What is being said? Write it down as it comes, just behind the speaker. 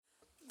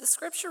The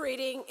scripture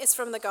reading is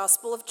from the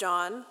Gospel of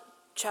John,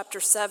 chapter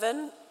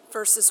 7,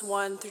 verses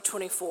 1 through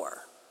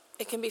 24.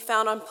 It can be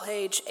found on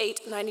page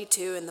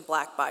 892 in the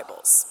Black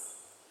Bibles.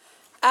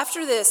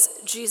 After this,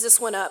 Jesus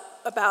went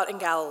about in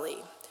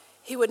Galilee.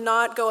 He would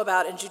not go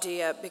about in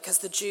Judea because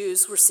the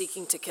Jews were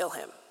seeking to kill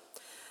him.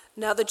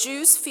 Now the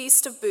Jews'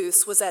 feast of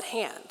booths was at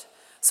hand.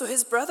 So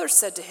his brothers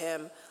said to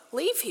him,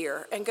 "Leave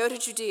here and go to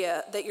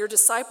Judea, that your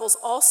disciples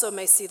also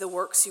may see the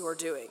works you are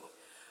doing.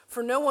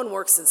 For no one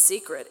works in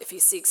secret if he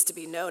seeks to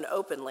be known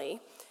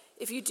openly.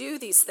 If you do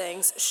these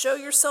things, show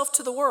yourself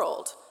to the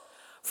world."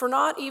 For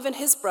not even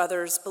his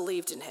brothers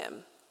believed in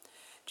him.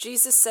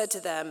 Jesus said to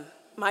them,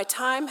 "My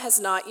time has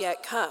not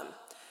yet come,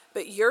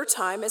 but your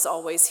time is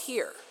always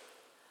here.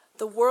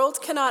 The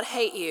world cannot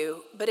hate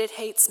you, but it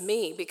hates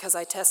me because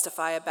I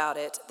testify about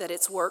it, that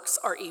its works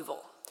are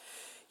evil.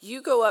 You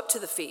go up to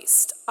the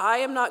feast. I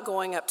am not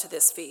going up to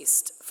this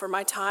feast, for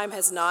my time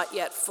has not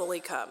yet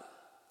fully come."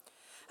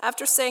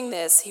 After saying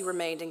this, he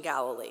remained in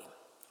Galilee.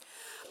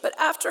 But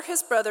after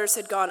his brothers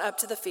had gone up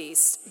to the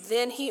feast,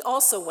 then he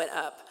also went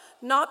up,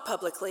 not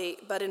publicly,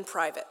 but in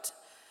private.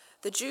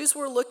 The Jews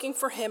were looking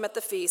for him at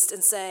the feast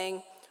and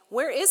saying,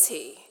 "Where is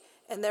he?"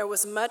 And there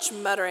was much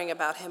muttering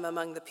about him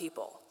among the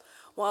people.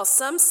 While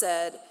some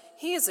said,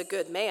 "He is a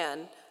good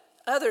man,"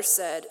 others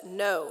said,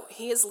 "No,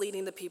 he is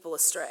leading the people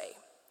astray."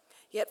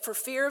 Yet for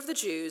fear of the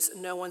Jews,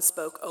 no one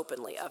spoke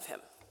openly of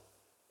him.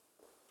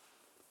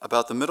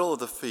 About the middle of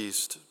the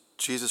feast,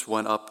 Jesus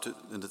went up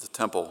into the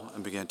temple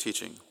and began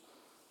teaching.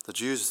 The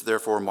Jews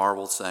therefore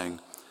marveled, saying,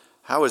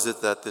 "How is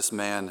it that this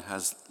man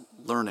has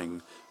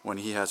learning when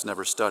he has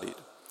never studied?"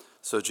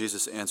 So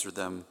Jesus answered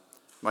them,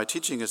 "My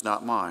teaching is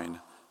not mine,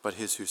 but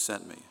his who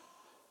sent me.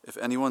 If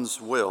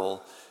anyone's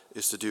will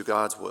is to do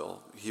God's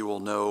will, he will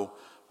know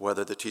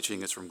whether the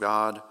teaching is from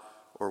God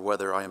or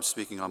whether I am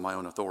speaking on my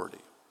own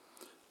authority.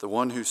 The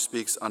one who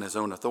speaks on his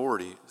own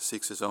authority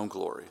seeks his own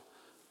glory,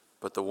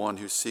 but the one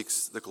who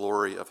seeks the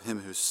glory of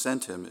him who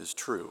sent him is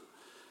true,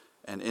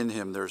 and in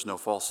him there is no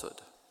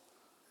falsehood.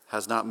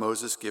 Has not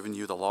Moses given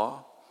you the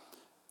law?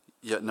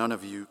 Yet none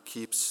of you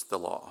keeps the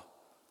law.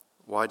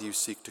 Why do you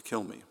seek to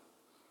kill me?"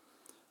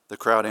 The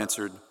crowd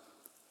answered,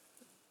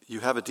 "You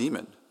have a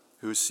demon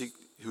who is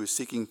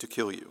seeking to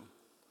kill you."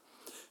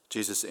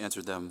 Jesus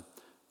answered them,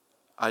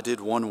 "I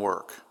did one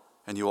work,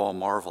 and you all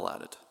marvel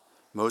at it.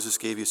 Moses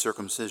gave you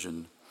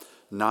circumcision,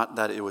 not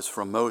that it was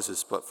from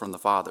Moses, but from the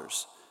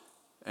fathers.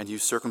 And you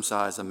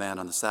circumcise a man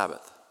on the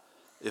Sabbath.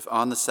 If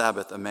on the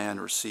Sabbath a man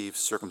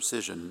receives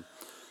circumcision,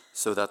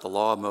 so that the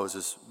law of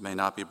Moses may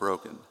not be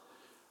broken,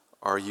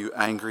 are you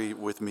angry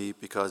with me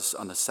because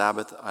on the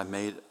Sabbath I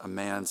made a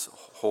man's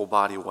whole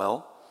body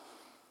well?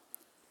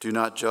 Do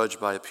not judge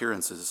by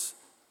appearances,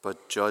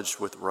 but judge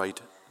with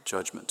right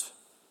judgment."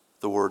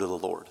 The word of the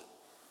Lord.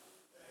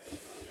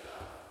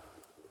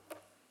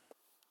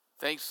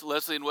 Thanks,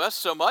 Leslie and Wes,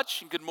 so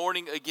much. And good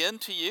morning again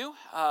to you.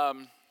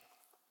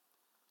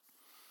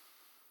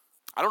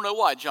 I don't know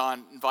why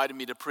John invited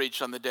me to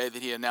preach on the day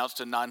that he announced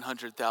a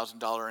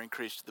 $900,000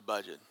 increase to the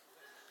budget.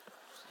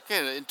 You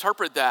can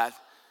interpret that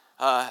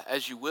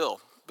as you will,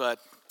 but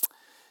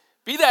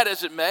be that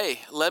as it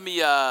may, let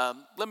me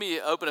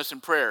open us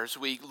in prayer as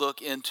we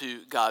look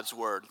into God's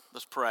word.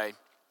 Let's pray.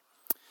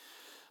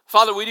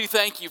 Father, we do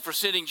thank you for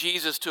sending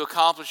Jesus to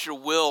accomplish your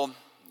will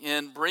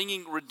in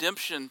bringing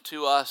redemption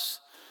to us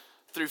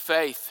through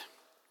faith.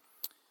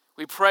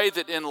 We pray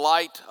that in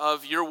light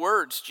of your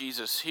words,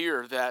 Jesus,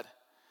 here, that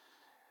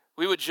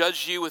we would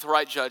judge you with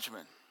right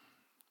judgment.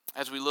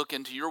 As we look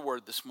into your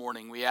word this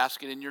morning, we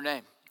ask it in your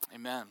name.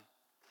 Amen.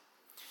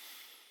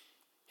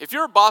 If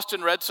you're a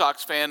Boston Red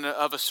Sox fan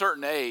of a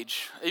certain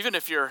age, even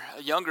if you're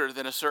younger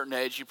than a certain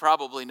age, you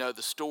probably know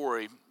the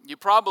story. You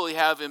probably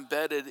have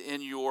embedded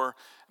in your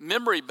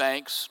memory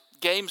banks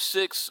Game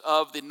 6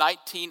 of the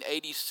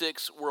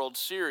 1986 World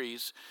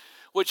Series,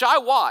 which I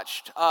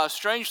watched,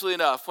 strangely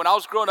enough. When I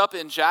was growing up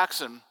in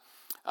Jackson,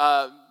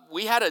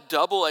 we had a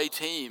double-A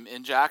team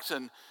in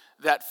Jackson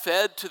that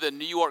fed to the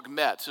New York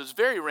Mets. It was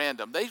very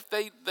random.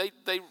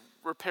 They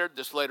repaired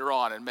this later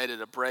on and made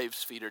it a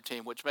Braves feeder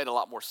team, which made a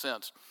lot more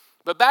sense.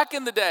 But back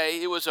in the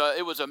day, it was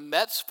a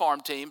Mets farm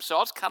team, so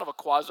I was kind of a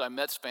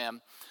quasi-Mets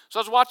fan. So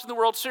I was watching the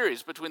World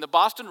Series between the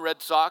Boston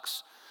Red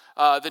Sox,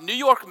 the New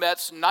York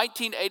Mets,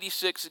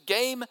 1986,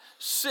 Game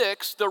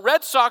 6. The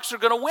Red Sox are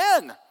going to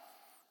win.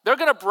 They're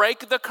going to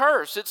break the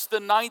curse. It's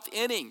the ninth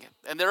inning,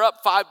 and they're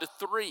up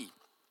 5-3.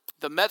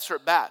 The Mets are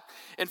at bat.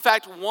 In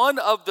fact, one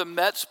of the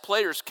Mets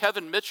players,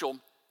 Kevin Mitchell,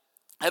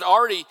 had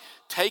already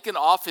taken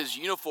off his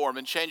uniform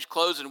and changed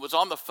clothes and was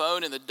on the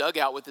phone in the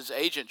dugout with his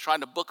agent trying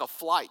to book a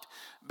flight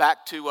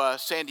back to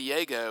San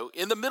Diego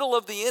in the middle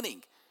of the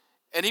inning.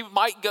 And he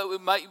might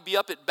be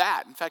up at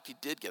bat. In fact, he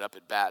did get up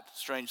at bat,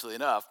 strangely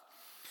enough.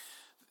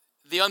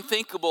 The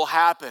unthinkable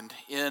happened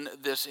in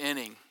this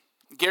inning.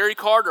 Gary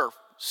Carter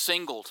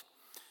singled.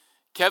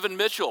 Kevin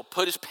Mitchell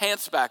put his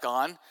pants back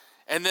on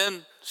and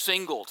then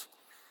singled.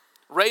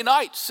 Ray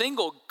Knight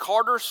singled.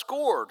 Carter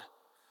scored.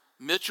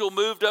 Mitchell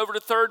moved over to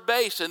third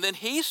base, and then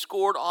he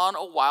scored on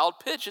a wild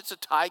pitch. It's a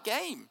tie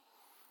game.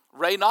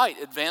 Ray Knight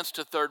advanced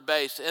to third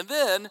base. And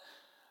then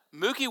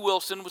Mookie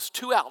Wilson was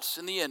 2 outs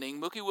in the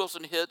inning. Mookie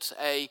Wilson hits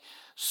a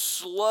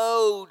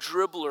slow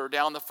dribbler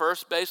down the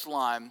first base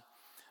line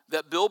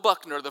that Bill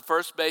Buckner, the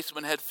first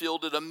baseman, had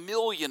fielded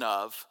 1,000,000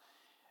 of,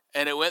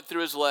 and it went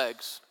through his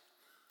legs.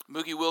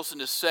 Mookie Wilson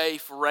is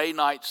safe. Ray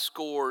Knight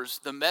scores.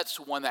 The Mets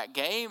won that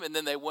game, and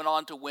then they went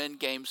on to win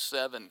Game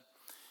 7.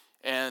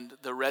 And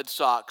the Red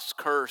Sox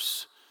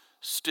curse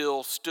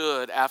still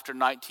stood after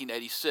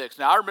 1986.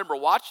 Now, I remember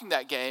watching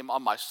that game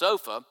on my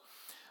sofa,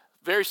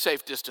 very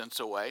safe distance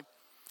away,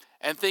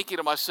 and thinking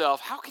to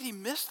myself, how could he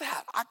miss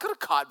that? I could have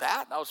caught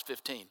that. I was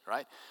 15,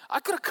 right? I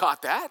could have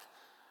caught that.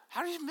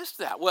 How did he miss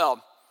that?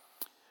 Well,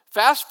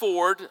 fast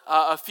forward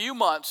a few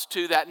months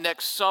to that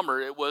next summer.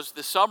 It was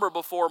the summer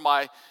before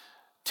my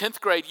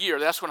 10th grade year.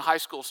 That's when high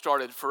school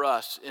started for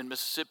us in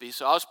Mississippi.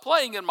 So I was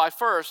playing in my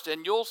first,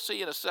 and you'll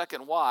see in a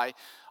second why,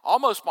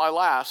 almost my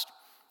last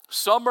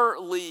summer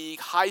league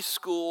high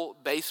school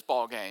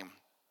baseball game.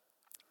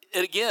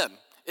 And again,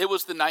 it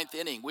was the 9th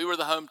inning. We were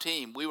the home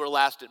team. We were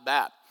last at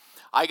bat.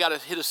 I got to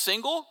hit a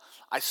single.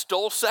 I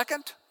stole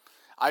second.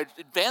 I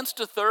advanced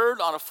to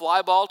third on a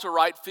fly ball to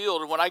right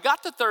field. And when I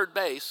got to third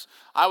base,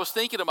 I was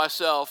thinking to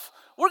myself,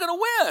 we're going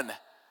to win.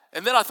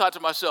 And then I thought to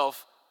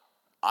myself,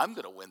 I'm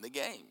going to win the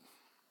game.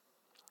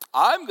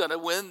 I'm going to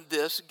win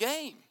this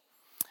game.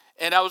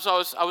 And I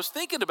was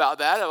thinking about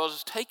that. I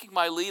was taking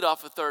my lead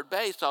off of third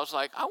base. I was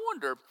like, I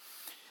wonder,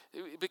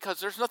 because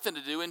there's nothing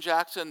to do in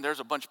Jackson. There's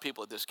a bunch of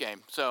people at this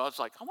game. So I was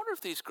like, I wonder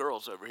if these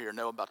girls over here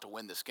know about to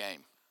win this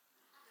game.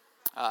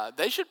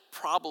 They should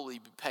probably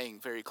be paying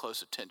very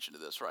close attention to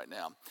this right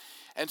now.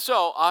 And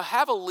so I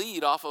have a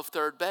lead off of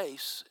third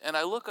base, and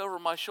I look over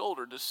my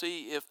shoulder to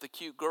see if the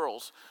cute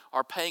girls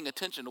are paying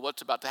attention to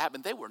what's about to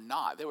happen. They were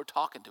not. They were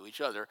talking to each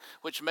other,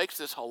 which makes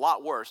this a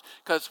lot worse.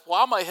 Because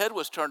while my head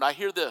was turned, I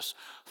hear this,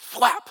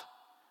 flap.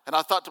 And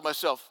I thought to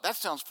myself, that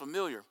sounds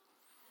familiar.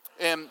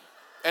 And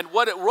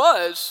what it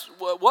was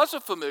a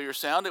familiar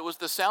sound. It was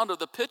the sound of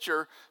the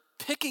pitcher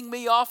picking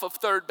me off of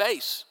third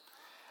base.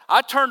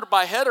 I turned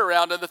my head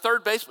around, and the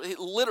third baseman,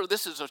 literally,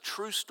 this is a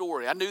true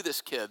story. I knew this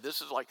kid. This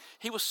is like,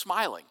 he was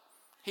smiling.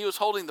 He was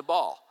holding the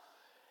ball.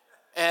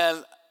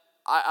 And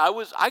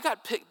I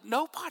got picked.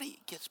 Nobody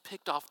gets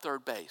picked off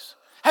third base.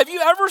 Have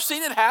you ever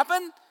seen it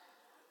happen?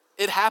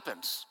 It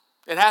happens.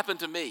 It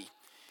happened to me.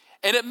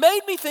 And it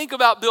made me think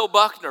about Bill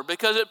Buckner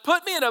because it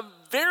put me in a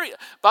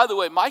by the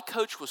way, my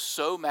coach was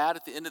so mad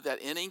at the end of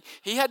that inning.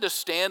 He had to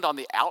stand on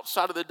the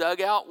outside of the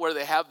dugout where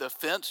they have the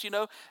fence,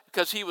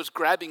 because he was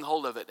grabbing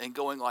hold of it and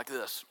going like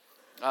this.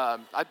 Water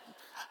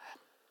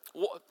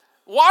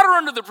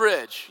under the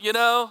bridge,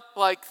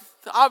 like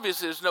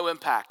obviously there's no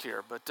impact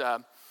here, but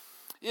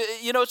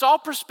it's all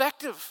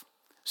perspective.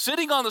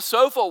 Sitting on the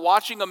sofa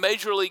watching a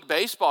Major League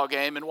Baseball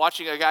game and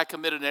watching a guy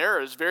commit an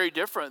error is very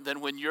different than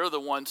when you're the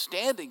one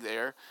standing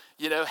there,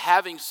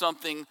 having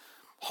something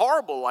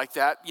horrible like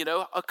that,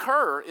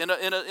 occur in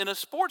a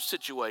sports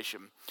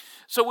situation.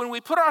 So when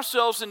we put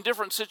ourselves in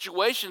different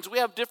situations, we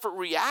have different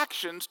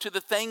reactions to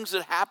the things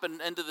that happen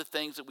and to the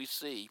things that we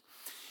see.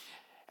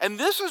 And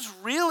this is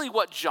really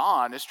what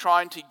John is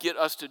trying to get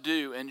us to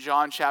do in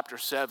John chapter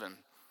 7.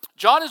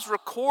 John is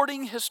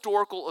recording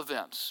historical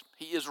events.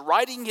 He is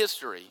writing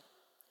history.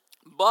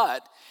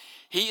 But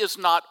he is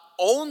not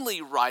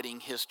only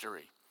writing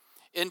history.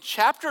 In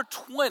chapter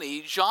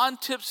 20, John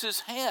tips his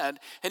hand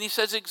and he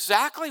says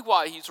exactly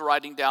why he's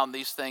writing down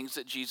these things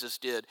that Jesus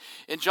did.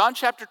 In John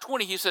chapter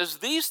 20, he says,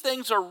 these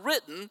things are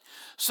written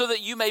so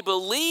that you may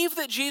believe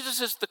that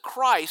Jesus is the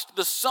Christ,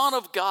 the Son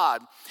of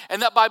God,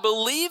 and that by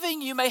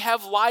believing you may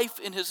have life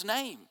in his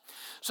name.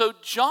 So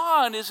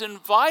John is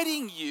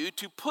inviting you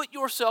to put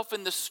yourself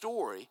in the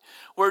story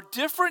where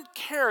different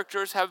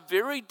characters have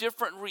very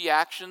different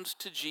reactions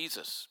to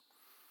Jesus.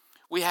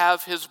 We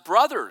have his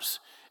brothers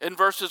in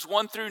verses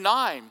 1 through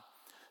 9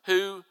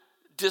 who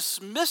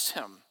dismiss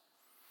him.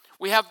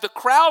 We have the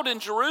crowd in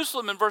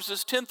Jerusalem in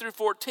verses 10 through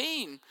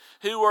 14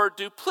 who are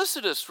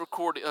duplicitous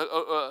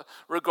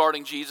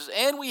regarding Jesus.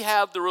 And we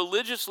have the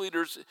religious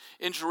leaders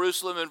in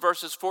Jerusalem in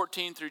verses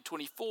 14 through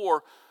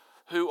 24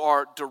 who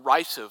are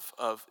derisive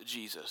of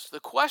Jesus. The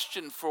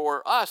question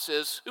for us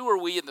is, who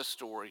are we in the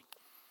story?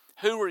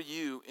 Who are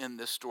you in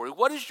this story?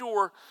 What is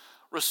your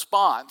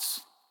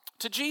response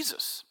to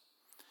Jesus?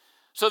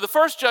 So the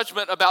first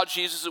judgment about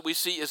Jesus that we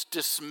see is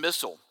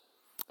dismissal.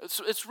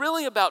 It's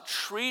really about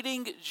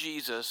treating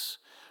Jesus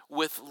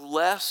with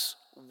less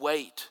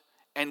weight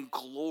and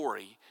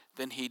glory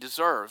than he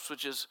deserves,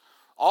 which is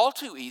all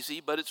too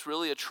easy, but it's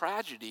really a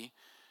tragedy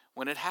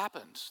when it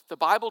happens. The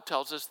Bible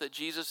tells us that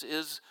Jesus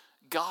is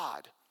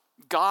God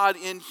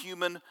in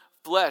human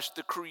flesh,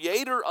 the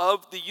creator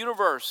of the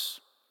universe.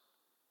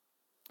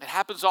 It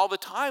happens all the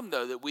time,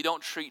 though, that we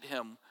don't treat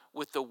him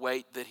with the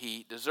weight that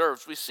he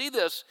deserves. We see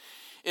this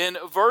in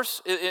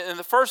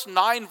the first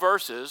 9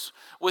 verses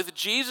with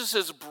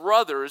Jesus'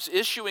 brothers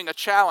issuing a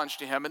challenge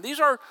to him. And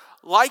these are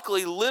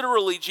likely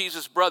literally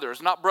Jesus'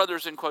 brothers, not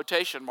brothers in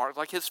quotation marks,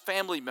 like his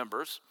family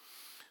members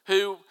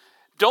who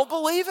don't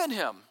believe in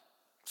him.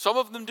 Some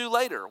of them do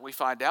later, we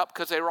find out,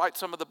 because they write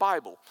some of the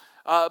Bible.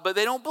 but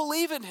they don't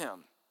believe in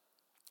him.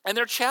 And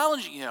they're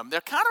challenging him.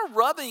 They're kind of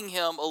rubbing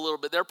him a little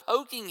bit. They're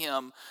poking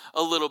him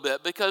a little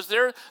bit because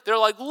they're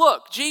like,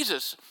 look,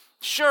 Jesus,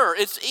 sure,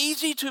 it's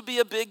easy to be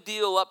a big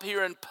deal up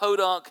here in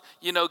Podunk,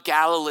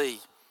 Galilee.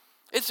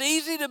 It's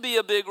easy to be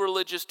a big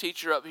religious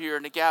teacher up here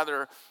and to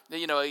gather,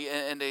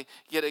 and to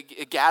get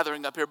a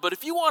gathering up here. But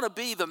if you want to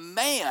be the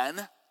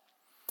man,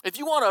 if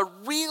you want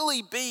to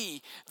really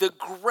be the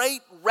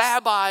great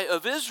rabbi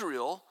of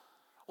Israel,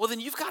 well, then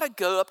you've got to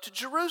go up to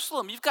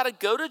Jerusalem. You've got to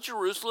go to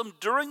Jerusalem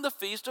during the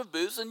Feast of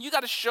Booths, and you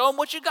got to show them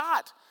what you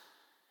got.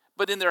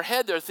 But in their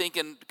head, they're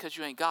thinking, because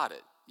you ain't got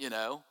it,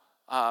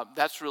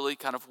 That's really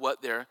kind of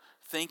what they're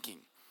thinking.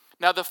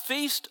 Now, the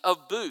Feast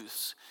of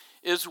Booths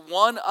is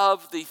one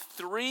of the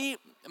three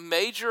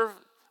major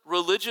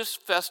religious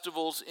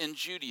festivals in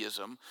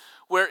Judaism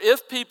where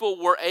if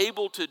people were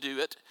able to do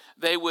it,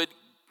 they would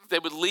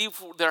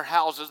leave their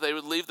houses, they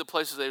would leave the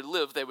places they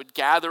lived, they would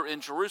gather in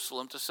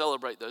Jerusalem to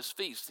celebrate those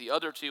feasts. The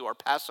other two are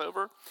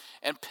Passover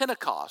and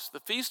Pentecost.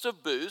 The Feast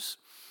of Booths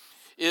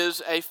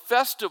is a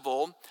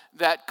festival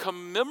that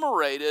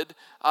commemorated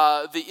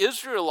the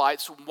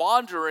Israelites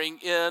wandering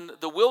in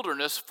the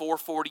wilderness for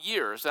 40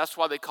 years. That's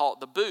why they call it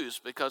the Booths,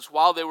 because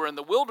while they were in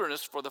the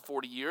wilderness for the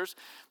 40 years,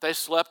 they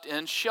slept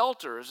in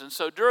shelters. And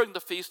so during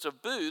the Feast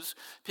of Booths,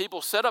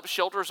 people set up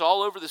shelters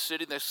all over the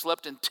city. They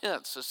slept in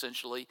tents,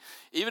 essentially.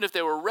 Even if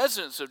they were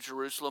residents of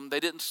Jerusalem, they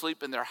didn't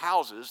sleep in their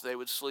houses. They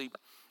would sleep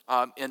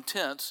in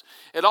tents.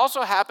 It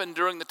also happened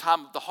during the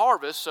time of the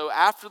harvest, so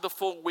after the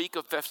full week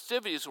of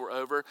festivities were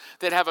over,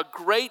 they'd have a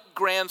great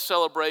grand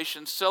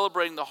celebration,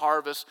 celebrating the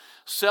harvest,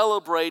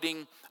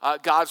 celebrating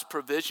God's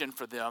provision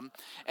for them.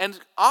 And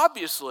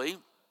obviously,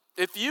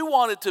 if you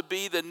wanted to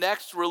be the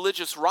next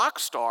religious rock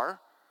star,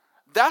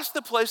 that's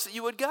the place that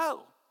you would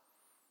go.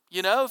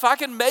 If I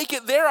can make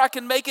it there, I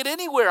can make it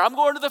anywhere. I'm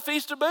going to the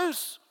Feast of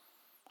Booths.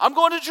 I'm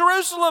going to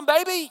Jerusalem,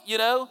 baby,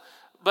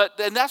 But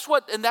that's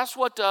what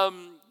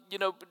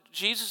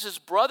Jesus'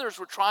 brothers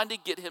were trying to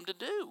get him to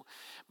do.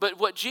 But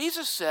what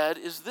Jesus said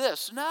is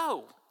this: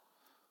 no.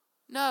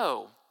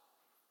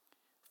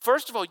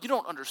 First of all, you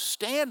don't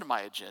understand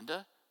my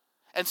agenda.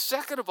 And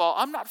second of all,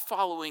 I'm not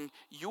following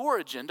your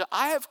agenda.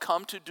 I have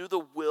come to do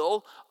the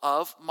will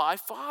of my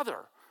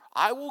Father.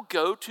 I will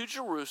go to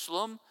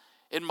Jerusalem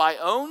in my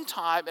own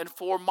time and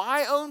for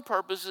my own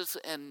purposes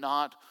and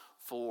not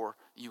for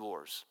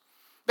yours.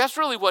 That's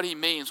really what he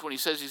means when he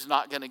says he's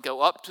not going to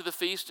go up to the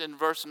feast in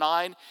verse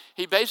 9.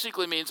 He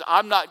basically means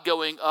I'm not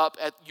going up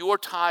at your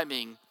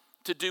timing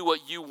to do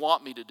what you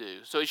want me to do.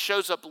 So he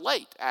shows up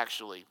late,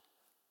 actually.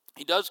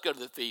 He does go to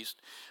the feast,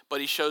 but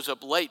he shows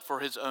up late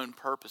for his own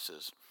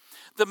purposes.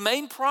 The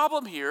main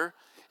problem here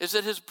is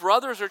that his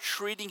brothers are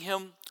treating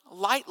him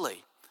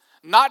lightly.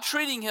 Not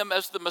treating him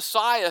as the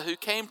Messiah who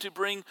came to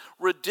bring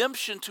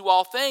redemption to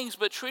all things,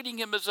 but treating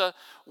him as a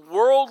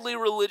worldly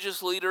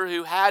religious leader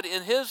who had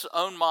in his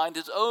own mind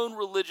his own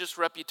religious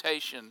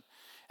reputation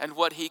and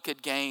what he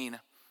could gain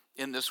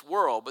in this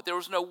world. But there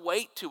was no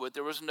weight to it.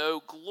 There was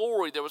no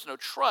glory. There was no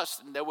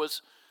trust. And there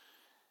was,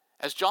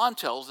 as John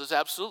tells us,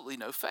 absolutely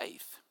no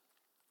faith.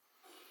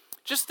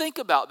 Just think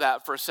about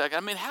that for a second.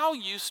 I mean, how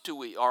used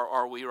to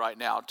are we right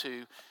now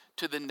to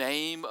the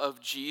name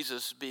of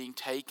Jesus being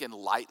taken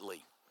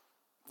lightly?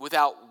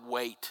 Without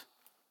weight,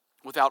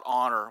 without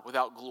honor,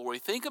 without glory.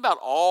 Think about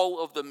all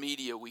of the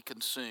media we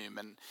consume.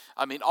 And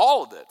I mean,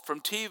 all of it,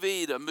 from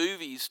TV to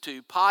movies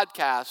to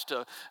podcasts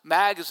to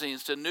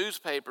magazines to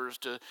newspapers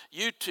to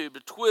YouTube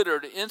to Twitter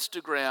to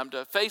Instagram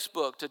to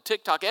Facebook to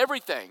TikTok,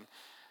 everything.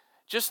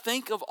 Just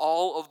think of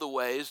all of the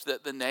ways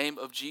that the name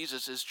of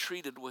Jesus is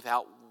treated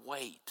without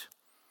weight.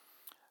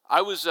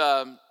 I was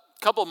a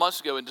couple of months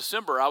ago in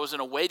December, I was in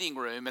a waiting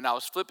room and I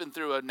was flipping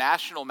through a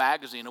national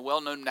magazine, a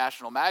well-known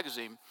national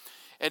magazine.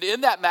 And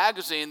in that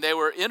magazine, they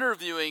were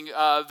interviewing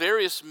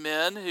various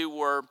men who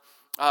were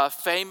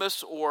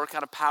famous or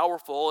kind of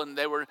powerful, and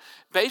they were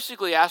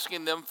basically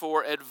asking them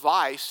for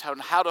advice on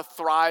how to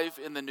thrive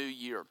in the new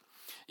year.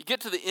 You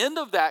get to the end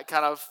of that,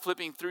 kind of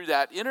flipping through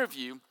that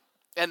interview,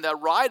 and the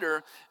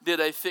writer did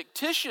a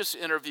fictitious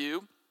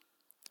interview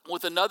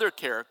with another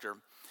character.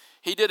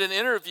 He did an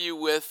interview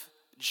with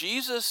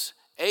Jesus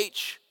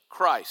H.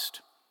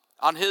 Christ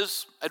on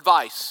his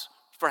advice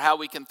for how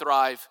we can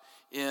thrive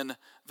in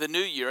the new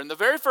year. And the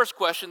very first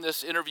question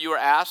this interviewer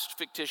asked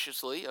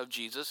fictitiously of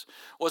Jesus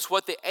was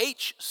what the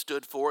H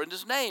stood for in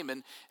his name.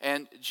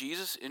 And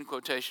Jesus, in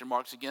quotation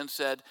marks again,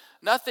 said,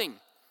 nothing.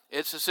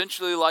 It's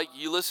essentially like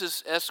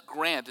Ulysses S.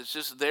 Grant. It's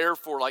just there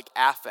for like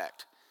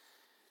affect.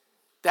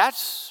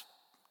 That's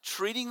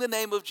treating the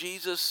name of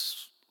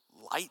Jesus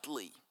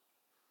lightly.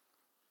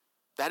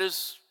 That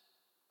is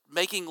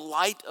making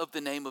light of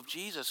the name of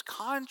Jesus.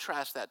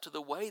 Contrast that to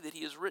the way that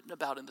he is written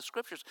about in the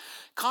scriptures.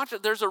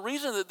 There's a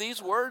reason that these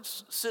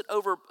words sit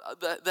over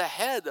the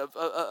head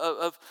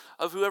of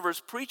whoever's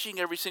preaching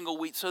every single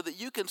week so that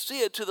you can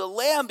see it. To the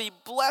Lamb be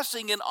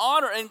blessing and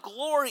honor and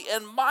glory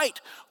and might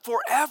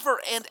forever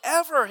and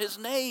ever. His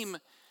name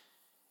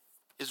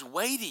is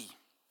weighty.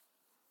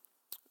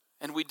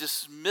 And we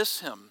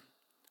dismiss him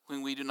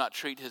when we do not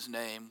treat his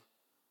name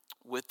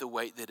with the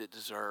weight that it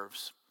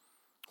deserves.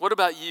 What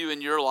about you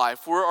in your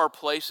life? Where are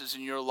places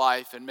in your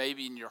life and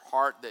maybe in your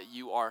heart that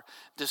you are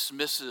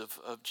dismissive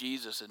of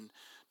Jesus and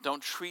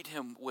don't treat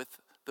him with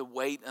the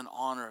weight and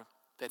honor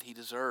that he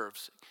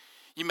deserves?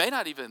 You may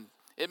not even,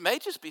 it may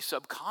just be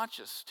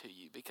subconscious to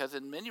you, because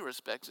in many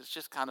respects it's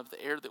just kind of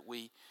the air that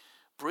we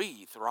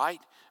breathe, right?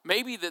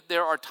 Maybe that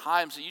there are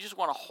times that you just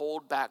want to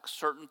hold back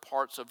certain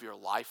parts of your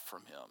life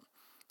from him.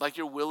 Like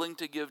you're willing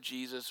to give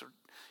Jesus, or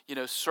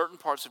certain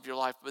parts of your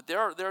life, but there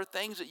are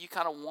things that you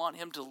kind of want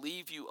him to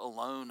leave you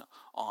alone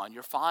on.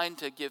 You're fine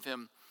to give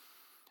him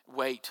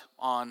weight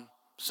on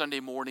Sunday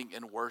morning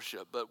in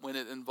worship, but when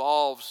it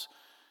involves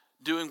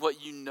doing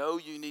what you know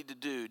you need to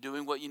do,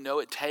 doing what you know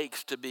it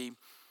takes to be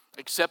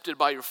accepted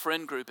by your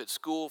friend group at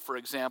school, for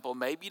example,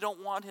 maybe you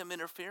don't want him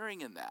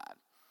interfering in that.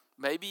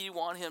 Maybe you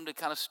want him to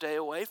kind of stay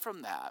away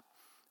from that.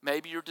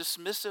 Maybe you're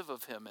dismissive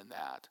of him in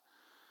that.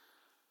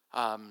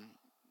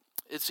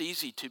 It's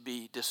easy to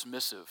be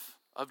dismissive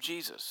of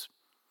Jesus.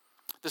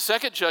 The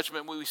second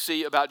judgment we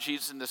see about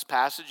Jesus in this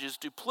passage is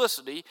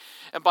duplicity.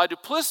 And by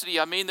duplicity,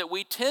 I mean that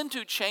we tend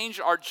to change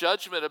our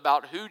judgment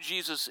about who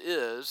Jesus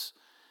is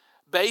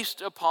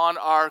based upon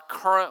our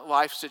current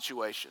life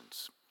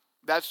situations.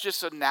 That's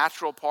just a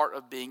natural part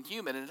of being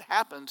human, and it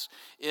happens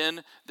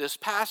in this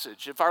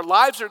passage. If our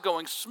lives are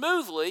going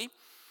smoothly,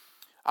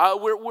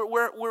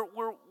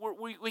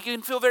 we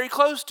can feel very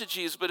close to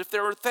Jesus. But if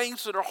there are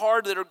things that are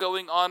hard that are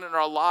going on in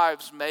our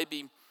lives,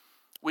 maybe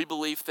we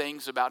believe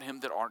things about him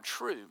that aren't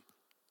true.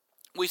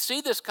 We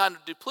see this kind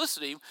of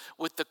duplicity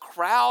with the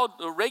crowd,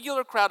 the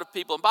regular crowd of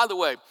people. And by the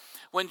way,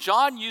 when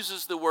John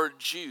uses the word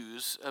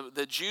Jews,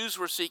 the Jews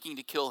were seeking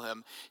to kill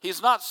him,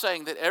 he's not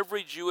saying that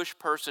every Jewish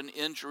person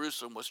in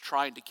Jerusalem was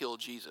trying to kill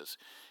Jesus.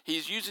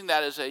 He's using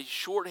that as a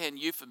shorthand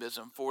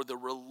euphemism for the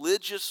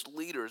religious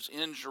leaders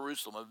in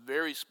Jerusalem, a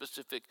very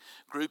specific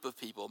group of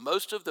people.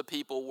 Most of the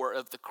people were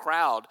of the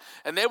crowd,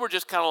 and they were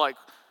just kind of like,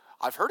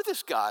 I've heard of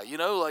this guy,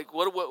 like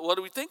what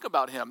do we think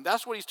about him?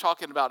 That's what he's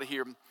talking about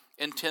here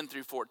in 10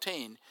 through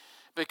 14,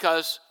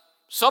 because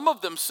some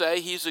of them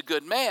say he's a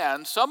good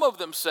man. Some of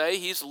them say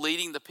he's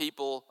leading the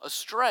people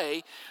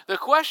astray. The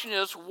question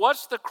is,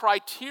 what's the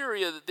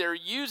criteria that they're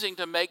using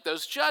to make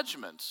those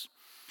judgments?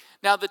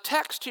 Now, the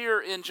text here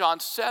in John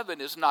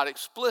 7 is not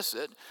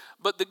explicit,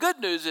 but the good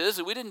news is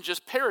that we didn't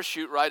just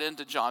parachute right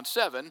into John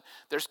 7.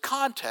 There's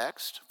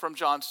context from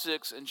John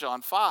 6 and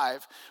John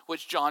 5,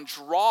 which John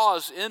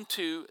draws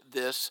into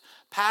this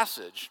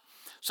passage.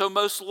 So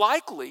most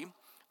likely,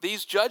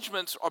 these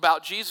judgments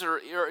about Jesus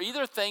are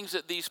either things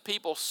that these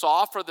people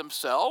saw for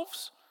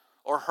themselves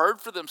or heard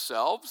for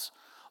themselves,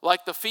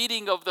 like the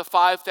feeding of the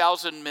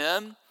 5,000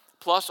 men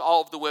plus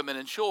all of the women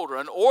and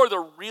children, or the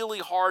really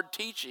hard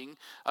teaching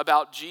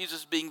about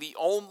Jesus being the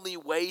only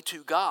way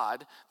to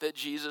God that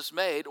Jesus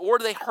made, or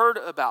they heard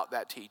about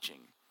that teaching.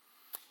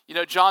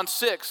 John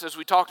 6, as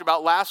we talked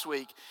about last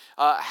week,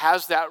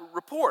 has that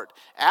report.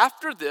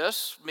 After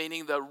this,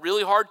 meaning the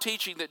really hard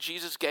teaching that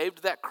Jesus gave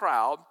to that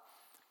crowd,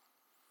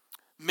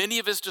 many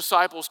of his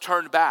disciples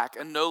turned back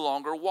and no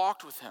longer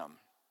walked with him.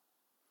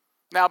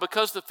 Now,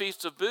 because the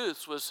Feast of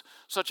Booths was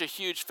such a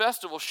huge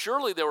festival,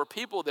 surely there were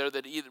people there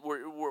that either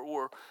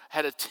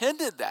had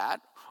attended that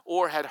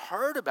or had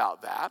heard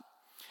about that.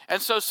 And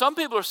so some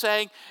people are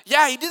saying,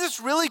 yeah, he did this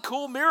really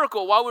cool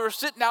miracle while we were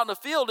sitting out in the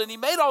field, and he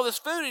made all this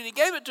food and he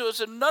gave it to us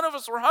and none of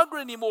us were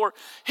hungry anymore.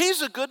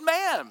 He's a good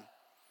man.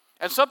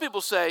 And some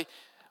people say,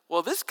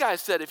 well, this guy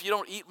said, if you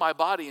don't eat my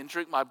body and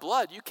drink my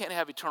blood, you can't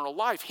have eternal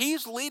life.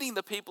 He's leading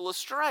the people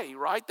astray,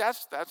 right?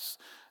 That's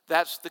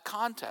the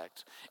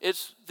context.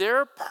 It's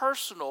their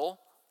personal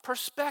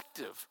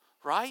perspective,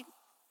 right?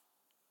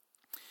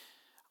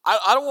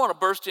 I don't want to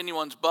burst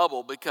anyone's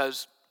bubble,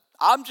 because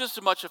I'm just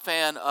as much a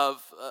fan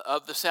of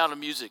The Sound of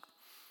Music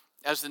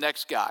as the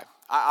next guy.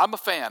 I'm a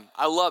fan.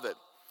 I love it.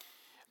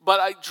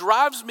 But it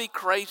drives me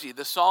crazy,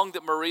 the song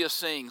that Maria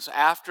sings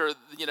after,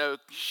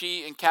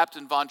 she and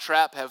Captain Von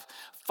Trapp have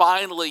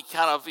finally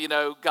kind of,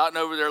 gotten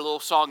over their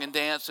little song and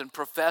dance and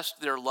professed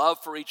their love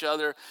for each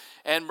other.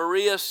 And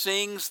Maria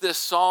sings this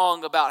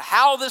song about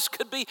how this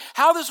could be,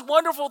 how this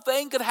wonderful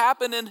thing could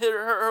happen in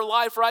her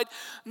life, right?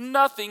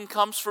 Nothing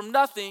comes from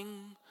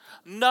nothing.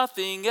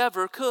 Nothing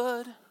ever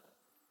could.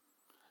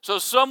 So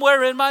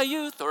somewhere in my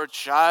youth or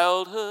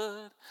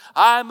childhood,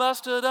 I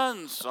must have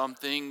done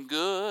something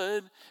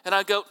good. And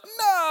I go,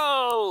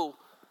 no.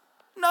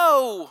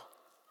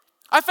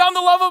 I found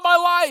the love of my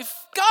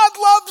life. God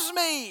loves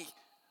me.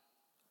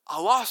 I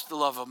lost the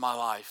love of my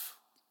life.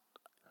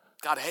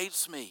 God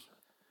hates me.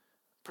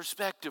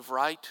 Perspective,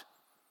 right?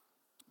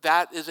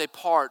 That is a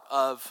part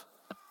of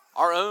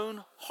our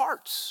own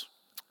hearts.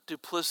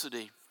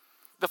 Duplicity.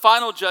 The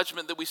final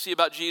judgment that we see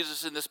about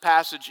Jesus in this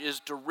passage is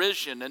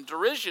derision. And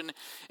derision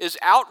is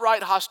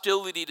outright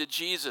hostility to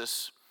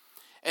Jesus.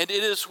 And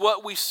it is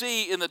what we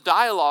see in the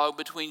dialogue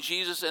between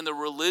Jesus and the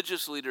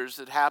religious leaders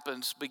that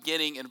happens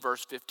beginning in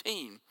verse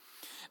 15.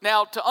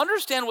 Now, to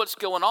understand what's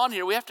going on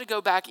here, we have to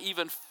go back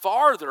even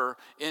farther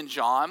in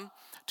John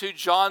to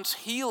John's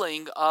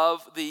healing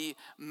of the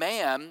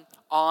man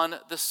on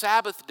the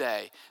Sabbath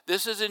day.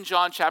 This is in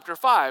John chapter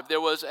 5.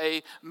 There was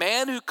a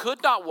man who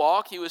could not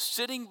walk. He was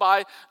sitting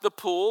by the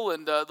pool,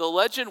 and the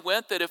legend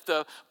went that if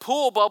the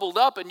pool bubbled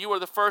up and you were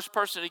the first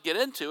person to get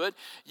into it,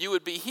 you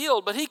would be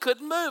healed. But he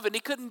couldn't move, and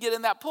he couldn't get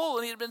in that pool,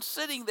 and he had been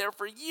sitting there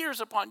for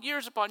years upon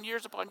years upon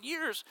years upon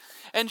years.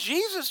 And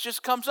Jesus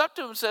just comes up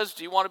to him and says,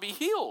 "Do you want to be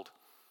healed?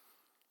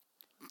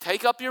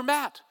 Take up your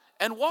mat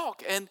and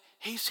walk." And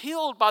he's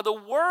healed by the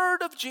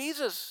word of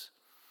Jesus.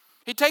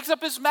 He takes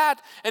up his mat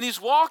and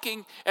he's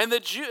walking, and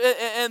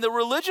the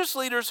religious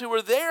leaders who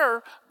were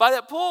there by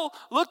that pool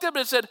looked at him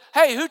and said,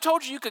 "Hey, who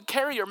told you could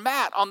carry your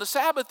mat on the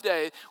Sabbath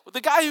day?" "Well,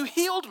 the guy who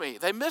healed me."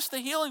 They missed the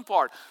healing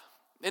part.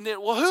 And then,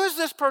 "Well, who is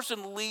this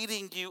person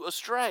leading you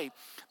astray?"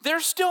 They're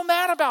still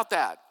mad about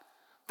that.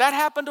 That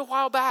happened a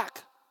while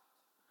back.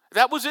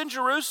 That was in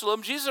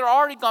Jerusalem. Jesus had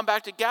already gone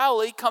back to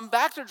Galilee, come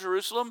back to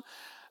Jerusalem.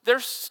 They're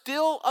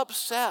still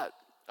upset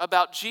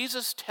about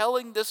Jesus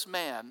telling this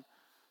man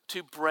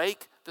to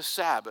break the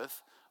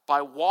Sabbath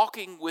by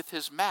walking with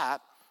his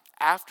mat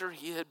after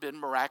he had been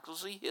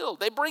miraculously healed.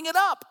 They bring it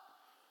up.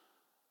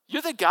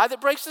 You're the guy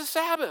that breaks the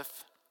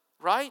Sabbath,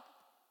 right?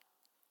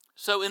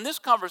 So in this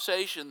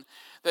conversation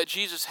that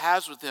Jesus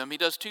has with them, he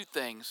does two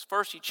things.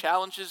 First, he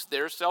challenges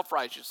their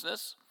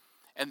self-righteousness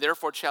and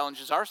therefore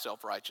challenges our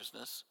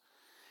self-righteousness.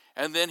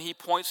 And then he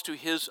points to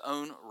his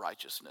own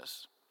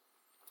righteousness.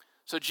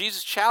 So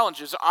Jesus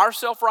challenges our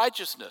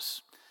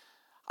self-righteousness.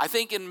 I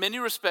think in many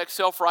respects,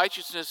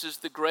 self-righteousness is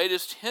the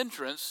greatest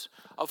hindrance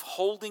of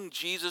holding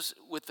Jesus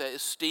with the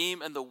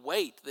esteem and the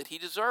weight that he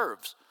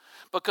deserves.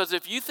 Because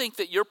if you think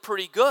that you're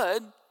pretty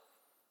good,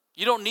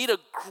 you don't need a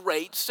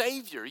great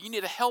Savior. You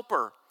need a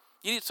helper.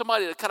 You need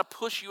somebody to kind of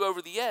push you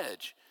over the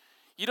edge.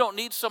 You don't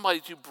need somebody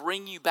to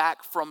bring you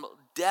back from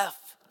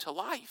death to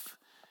life,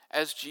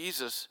 as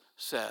Jesus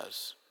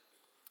says.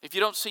 If you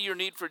don't see your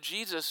need for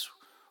Jesus,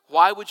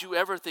 why would you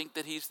ever think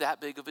that he's that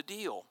big of a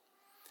deal?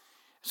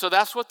 So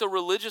that's what the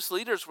religious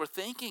leaders were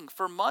thinking.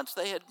 For months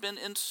they had been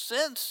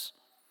incensed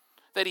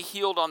that he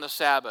healed on the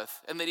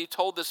Sabbath and that he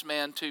told this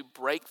man to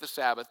break the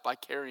Sabbath by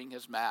carrying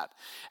his mat.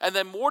 And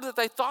the more that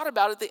they thought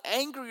about it, the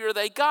angrier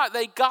they got.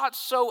 They got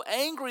so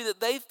angry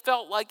that they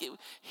felt like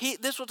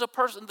this was a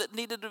person that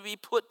needed to be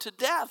put to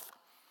death.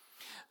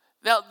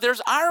 Now,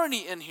 there's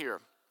irony in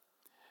here.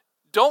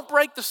 Don't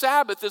break the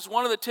Sabbath is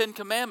one of the 10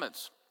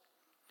 commandments.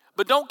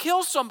 But don't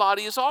kill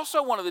somebody is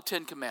also one of the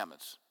 10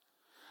 commandments.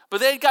 But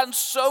they had gotten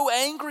so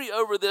angry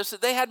over this that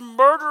they had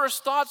murderous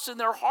thoughts in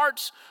their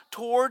hearts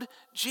toward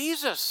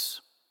Jesus.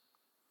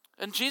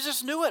 And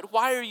Jesus knew it.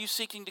 "Why are you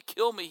seeking to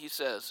kill me?" he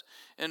says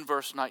in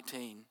verse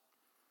 19.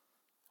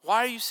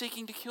 Why are you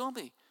seeking to kill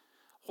me?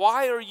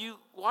 Why are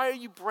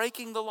you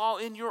breaking the law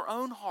in your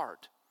own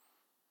heart?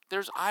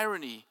 There's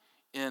irony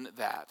in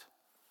that.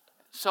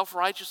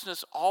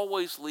 Self-righteousness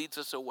always leads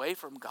us away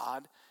from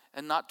God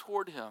and not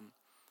toward him.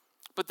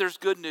 But there's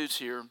good news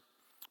here,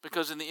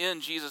 because in the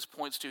end, Jesus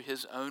points to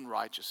his own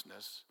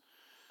righteousness.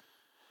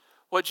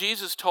 What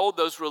Jesus told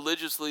those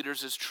religious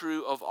leaders is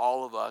true of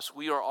all of us.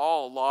 We are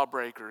all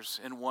lawbreakers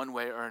in one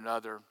way or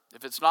another.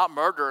 If it's not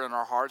murder in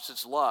our hearts,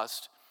 it's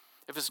lust.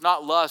 If it's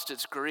not lust,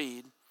 it's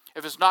greed.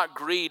 If it's not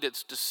greed,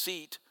 it's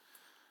deceit.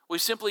 We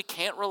simply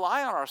can't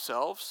rely on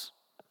ourselves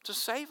to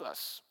save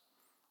us.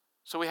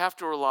 So we have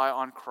to rely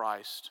on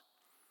Christ.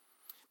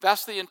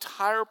 That's the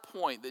entire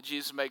point that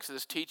Jesus makes of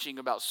this teaching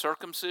about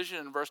circumcision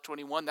in verse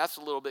 21. That's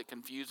a little bit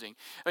confusing.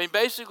 I mean,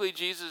 basically,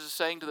 Jesus is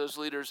saying to those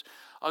leaders,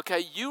 okay,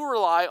 you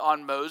rely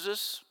on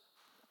Moses,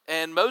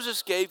 and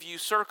Moses gave you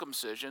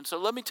circumcision. So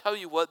let me tell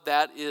you what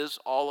that is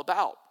all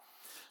about.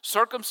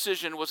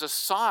 Circumcision was a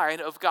sign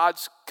of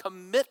God's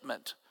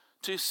commitment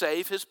to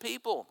save his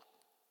people.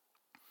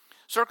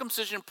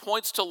 Circumcision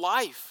points to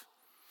life.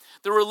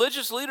 The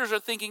religious leaders are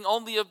thinking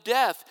only of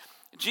death.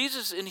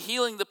 Jesus, in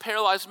healing the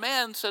paralyzed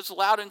man, says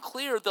loud and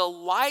clear, the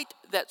light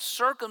that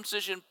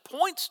circumcision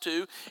points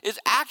to is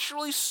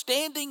actually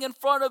standing in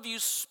front of you,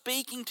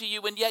 speaking to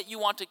you, and yet you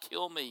want to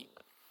kill me.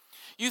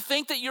 You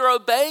think that you're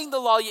obeying the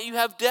law, yet you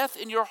have death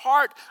in your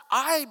heart.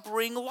 I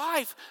bring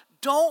life.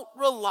 Don't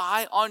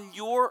rely on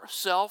your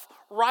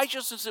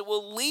self-righteousness. It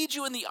will lead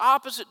you in the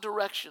opposite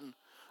direction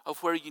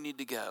of where you need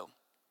to go.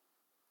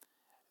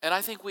 And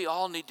I think we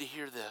all need to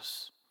hear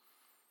this.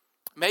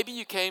 Maybe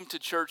you came to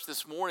church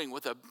this morning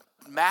with a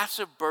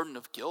massive burden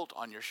of guilt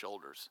on your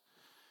shoulders.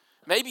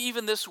 Maybe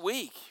even this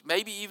week,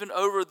 maybe even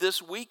over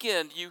this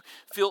weekend, you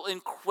feel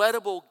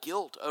incredible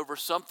guilt over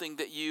something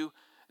that you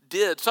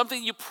did,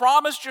 something you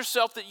promised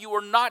yourself that you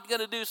were not going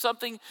to do,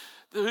 something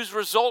whose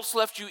results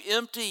left you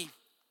empty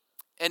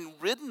and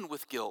ridden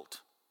with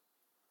guilt.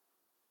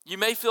 You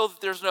may feel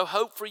that there's no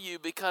hope for you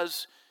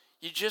because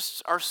you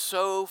just are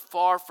so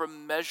far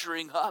from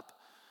measuring up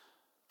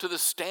to the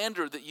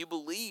standard that you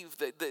believe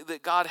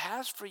that God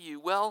has for you.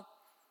 Well,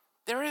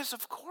 there is,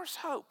 of course,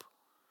 hope.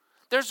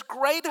 There's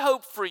great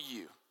hope for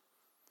you.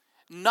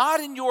 Not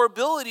in your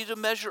ability to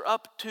measure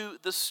up to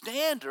the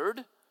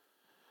standard,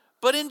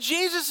 but in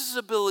Jesus'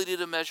 ability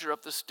to measure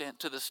up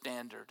to the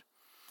standard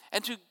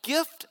and to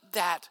gift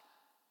that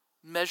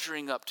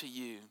measuring up to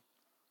you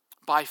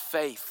by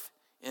faith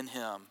in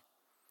him.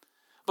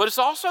 But it's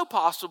also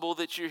possible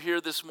that you're here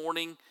this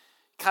morning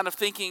kind of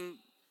thinking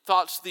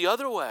thoughts the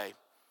other way.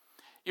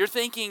 You're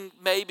thinking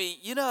maybe,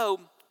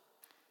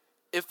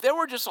 if there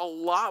were just a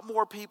lot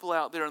more people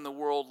out there in the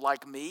world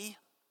like me,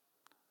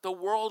 the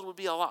world would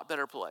be a lot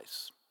better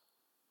place.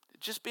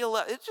 It'd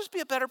just be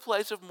a better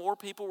place if more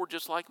people were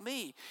just like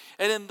me.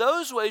 And in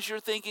those ways, you're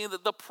thinking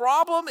that the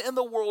problem in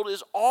the world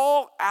is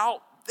all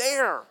out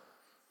there.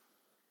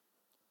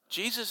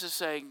 Jesus is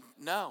saying,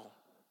 no,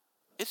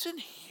 it's in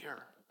here.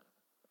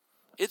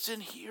 It's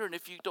in here. And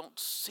if you don't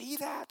see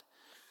that,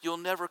 you'll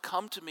never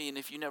come to me. And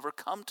if you never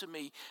come to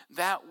me,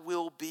 that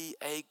will be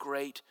a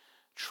great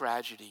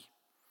tragedy.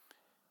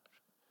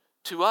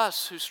 To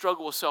us who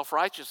struggle with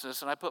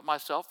self-righteousness, and I put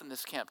myself in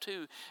this camp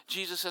too,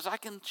 Jesus says, I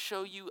can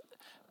show you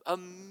a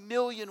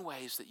million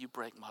ways that you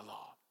break my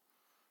law.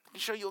 I can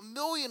show you a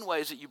million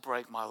ways that you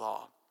break my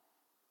law.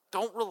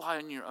 Don't rely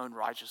on your own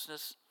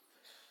righteousness.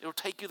 It'll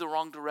take you the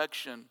wrong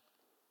direction.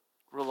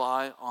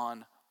 Rely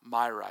on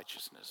my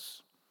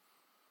righteousness.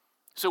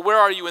 So where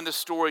are you in this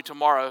story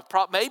tomorrow?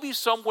 Maybe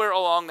somewhere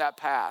along that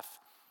path,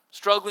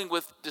 struggling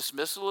with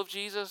dismissal of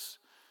Jesus,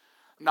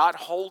 not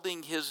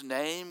holding his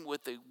name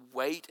with the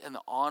weight and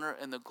the honor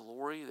and the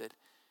glory that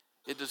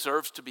it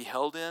deserves to be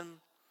held in.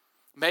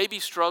 Maybe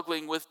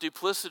struggling with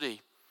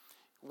duplicity,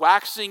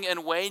 waxing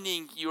and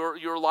waning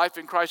your life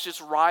in Christ,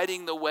 just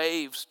riding the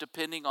waves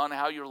depending on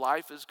how your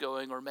life is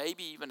going, or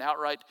maybe even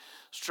outright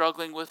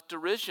struggling with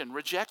derision,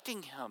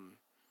 rejecting him.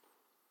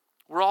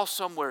 We're all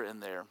somewhere in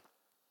there.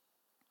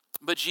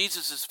 But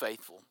Jesus is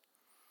faithful.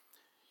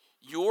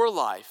 Your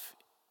life,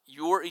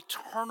 your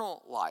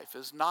eternal life,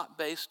 is not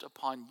based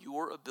upon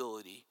your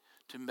ability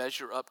to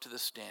measure up to the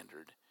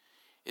standard.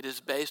 It is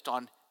based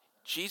on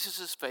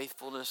Jesus'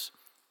 faithfulness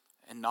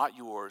and not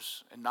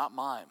yours and not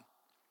mine.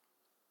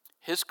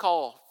 His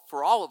call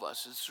for all of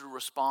us is to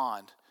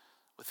respond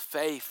with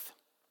faith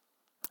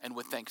and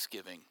with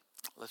thanksgiving.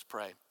 Let's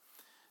pray.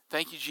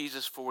 Thank you,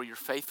 Jesus, for your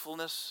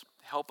faithfulness.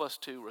 Help us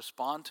to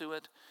respond to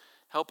it.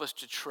 Help us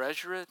to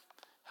treasure it.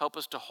 Help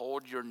us to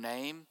hold your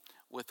name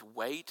with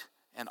weight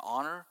and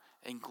honor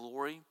and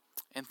glory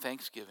and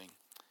thanksgiving.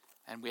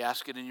 And we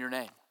ask it in your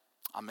name.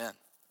 Amen.